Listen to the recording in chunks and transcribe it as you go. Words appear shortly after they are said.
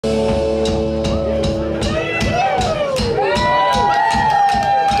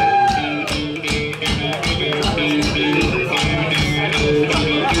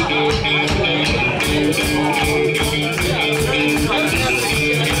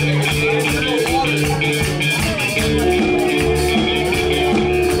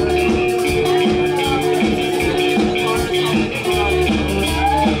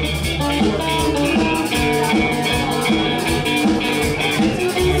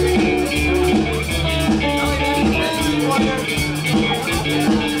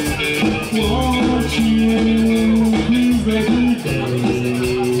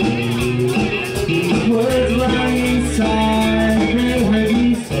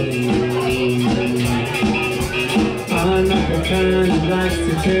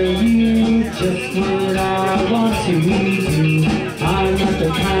tell you just what I want to do. I'm not the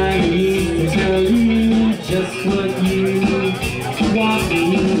kind who needs to tell you just what you want me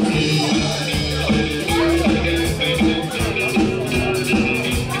to.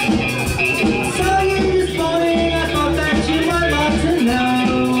 Saw you this morning, I thought that you might want to know.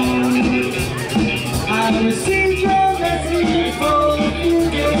 I received your message a few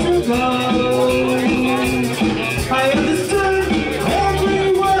days ago. I understood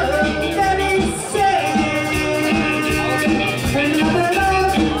every word that it said, and now that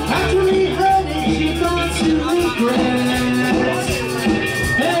I've actually heard it, you've gone to regret.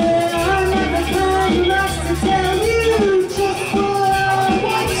 And I'm not the kind who likes to tell you just what I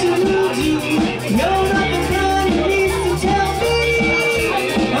want to do. You're not the kind who needs to tell me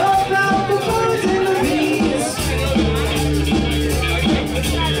about the birds and the bees.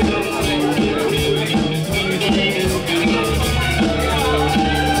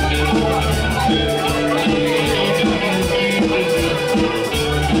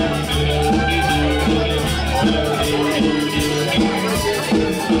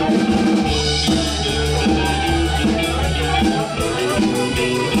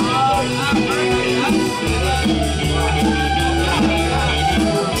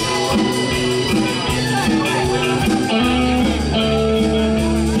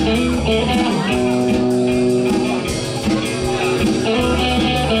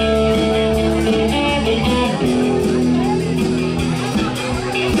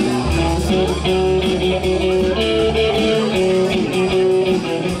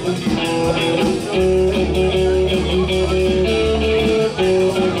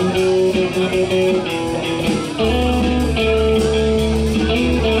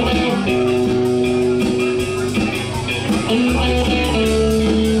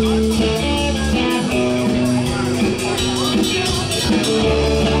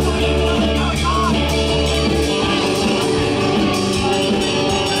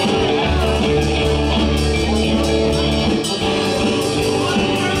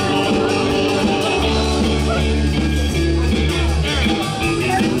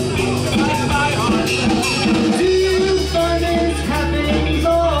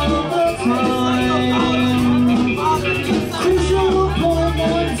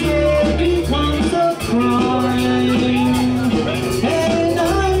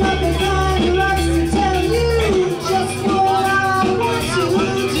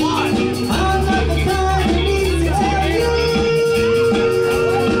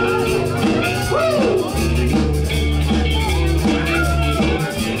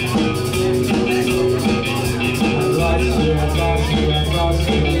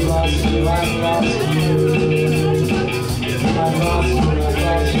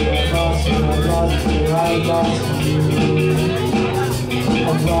 I lost